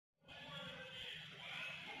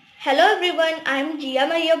Hello everyone, I am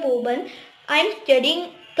JIYA BOBAN. I am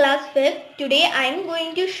studying class 5th. Today I am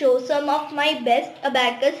going to show some of my best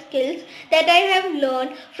abacus skills that I have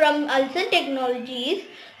learned from Alsun Technologies.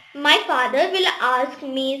 My father will ask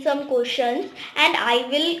me some questions and I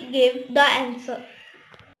will give the answer.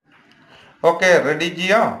 Okay, ready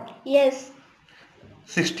Jia? Yes.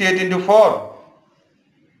 68 into 4.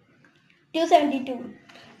 272.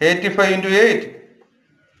 85 into 8.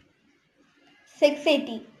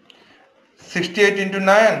 680. 68 into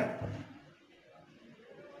 9.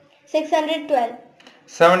 612.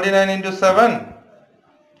 79 into 7.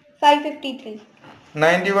 553.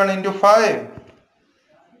 91 into 5.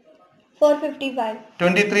 455.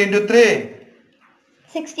 23 into 3.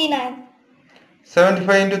 69.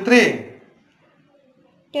 75 into 3.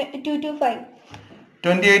 225.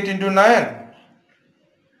 28 into 9.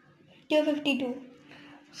 252.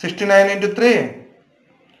 69 into 3.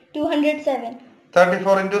 207.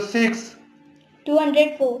 34 into 6.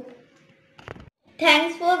 204.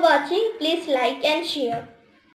 Thanks for watching. Please like and share.